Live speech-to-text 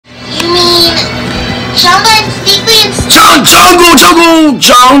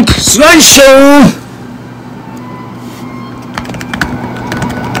Junk, Slideshow.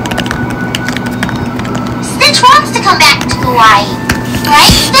 Stitch wants to come back to Hawaii,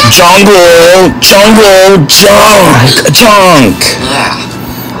 right, Stitch? Junk.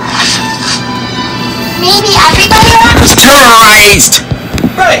 Maybe everybody wants to. Terrorized.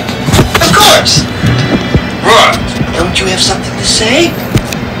 Right, of course. What? Don't you have something to say?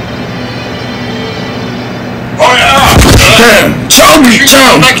 Oh yeah! Junk.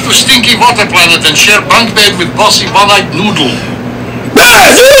 Back to Stinky Water Planet and share bunk bed with bossy one-eyed noodle.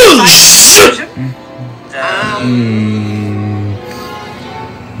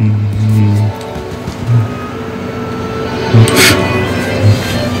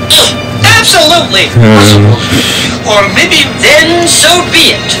 Absolutely possible. Or maybe then so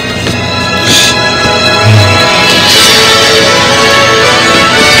be it.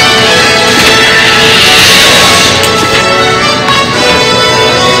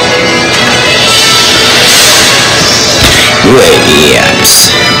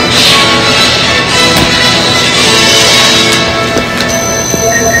 Radiance.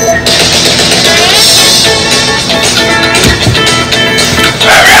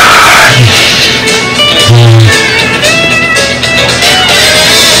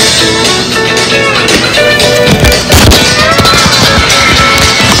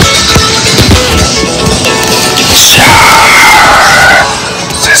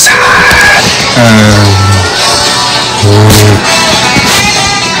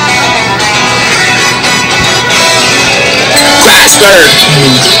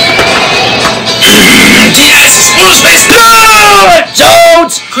 Yes! Blue space! No!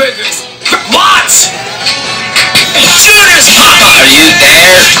 Don't! What? Shooters! Are you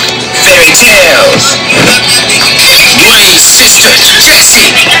there? Fairy tales. My sister,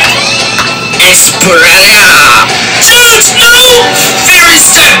 Jessie. Esperanza. Don't! No! Fairy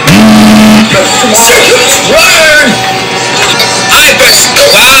step! Run! I best go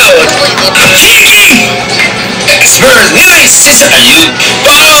out. Expert, my sister. Are you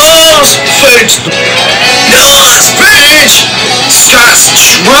balls? Fridge. No, fridge. Scotch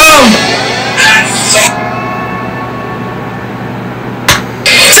drum.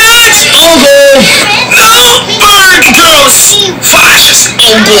 That's Uncle. No, bird girls. Fascist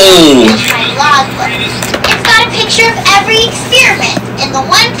Uncle. It's got a picture of every experiment in the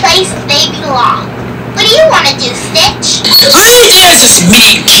one place they belong. What do you want to do, Stitch? I just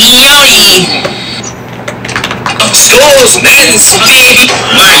meet Kiani. Schools men speak.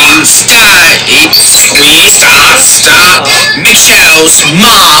 Mine start. We stop. Michelle's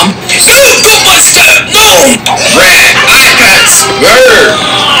mom. Buster. No. Red Packers. Word.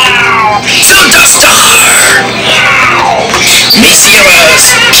 Superstar. Miss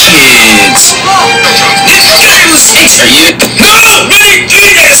Heroes. Kids. I'm Stitch. Are you? No.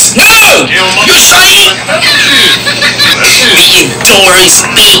 Venus. No. You shiny. Me and Dora's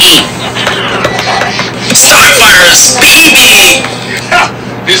baby. Starfire's baby!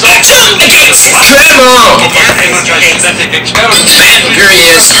 He's all Against Trevor!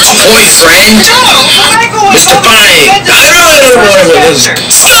 Furious boyfriend? Mr. Bunny!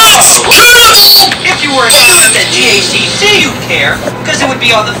 Stop! If you were a student at GACC, you'd care, because it would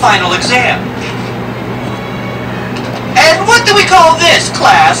be on the final exam. And what do we call this,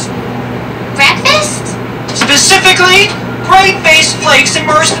 class? Breakfast? Specifically, grain-based flakes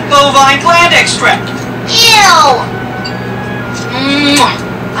immersed in bovine gland extract. Ew!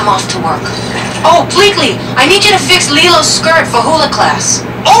 I'm off to work. Oh, Bleakley, I need you to fix Lilo's skirt for hula class.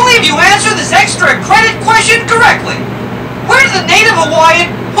 Only if you answer this extra credit question correctly. Where did the native Hawaiian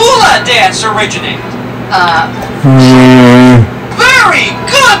hula dance originate? Very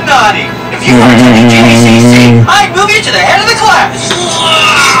good, Nani! If you want to take GACC, I'd move you to the head of the class.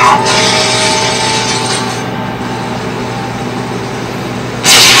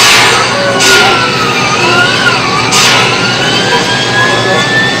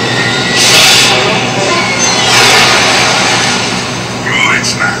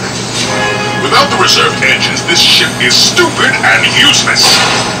 Without the reserved engines, this ship is stupid and useless.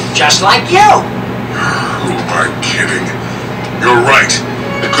 Just like you. Who am I kidding? You're right.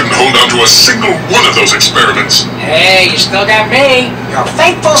 They couldn't hold on to a single one of those experiments. Hey, you still got me. Your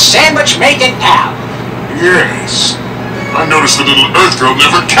faithful sandwich-making pal. Yes. I noticed the little Earth girl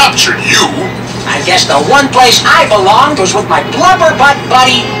never captured you. I guess the one place I belonged was with my blubber-butt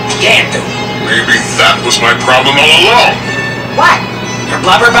buddy, Gantu. Maybe that was my problem all along. What? Your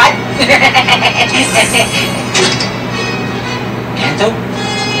blubber-butt? Gantu?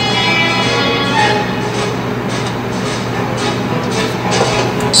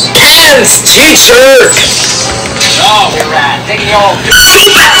 Dance, teacher! Oh, we're taking you all.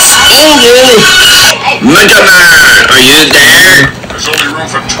 Metaman, are you there? There's only room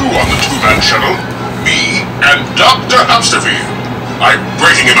for two on the two-man shuttle. Me and Dr. Amsterfield. I'm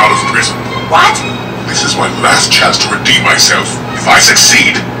breaking him out of prison. What? This is my last chance to redeem myself. If I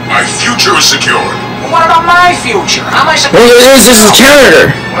succeed, my future is secured. What about my future? How am I supposed This is the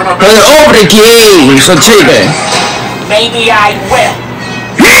janitor. Open the gate for chicken. Maybe I will.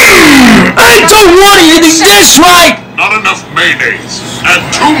 I don't want you to eat this right. Not enough mayonnaise and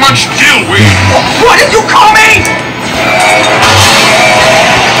too much dillweed. What did you call me?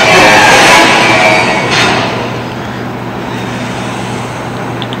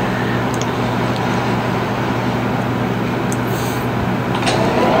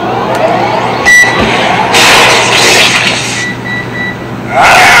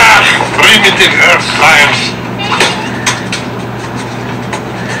 Primitive earth science.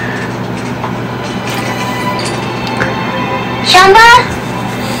 Chumba,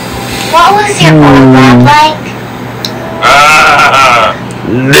 what was your old lab like?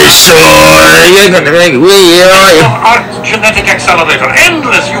 This you're gonna make Art genetic accelerator,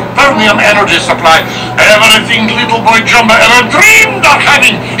 endless Upernium energy supply, everything little boy Jumba ever dreamed of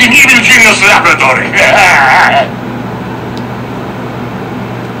having in Evil Genius Laboratory.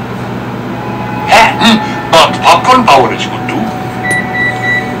 But popcorn power is good too.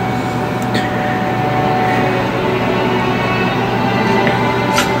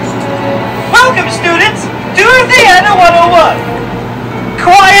 Welcome, students, to Theater 101.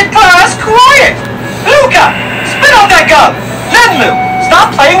 Quiet, class, quiet. Luca, spit out that gum. Lenlu,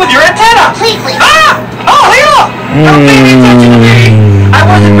 stop playing with your antenna. Completely. Ah! Oh, Leo! Don't pay any attention to me. I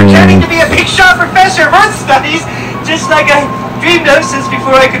wasn't pretending to be a big shot professor of Earth studies, just like I dreamed of since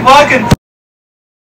before I could walk and...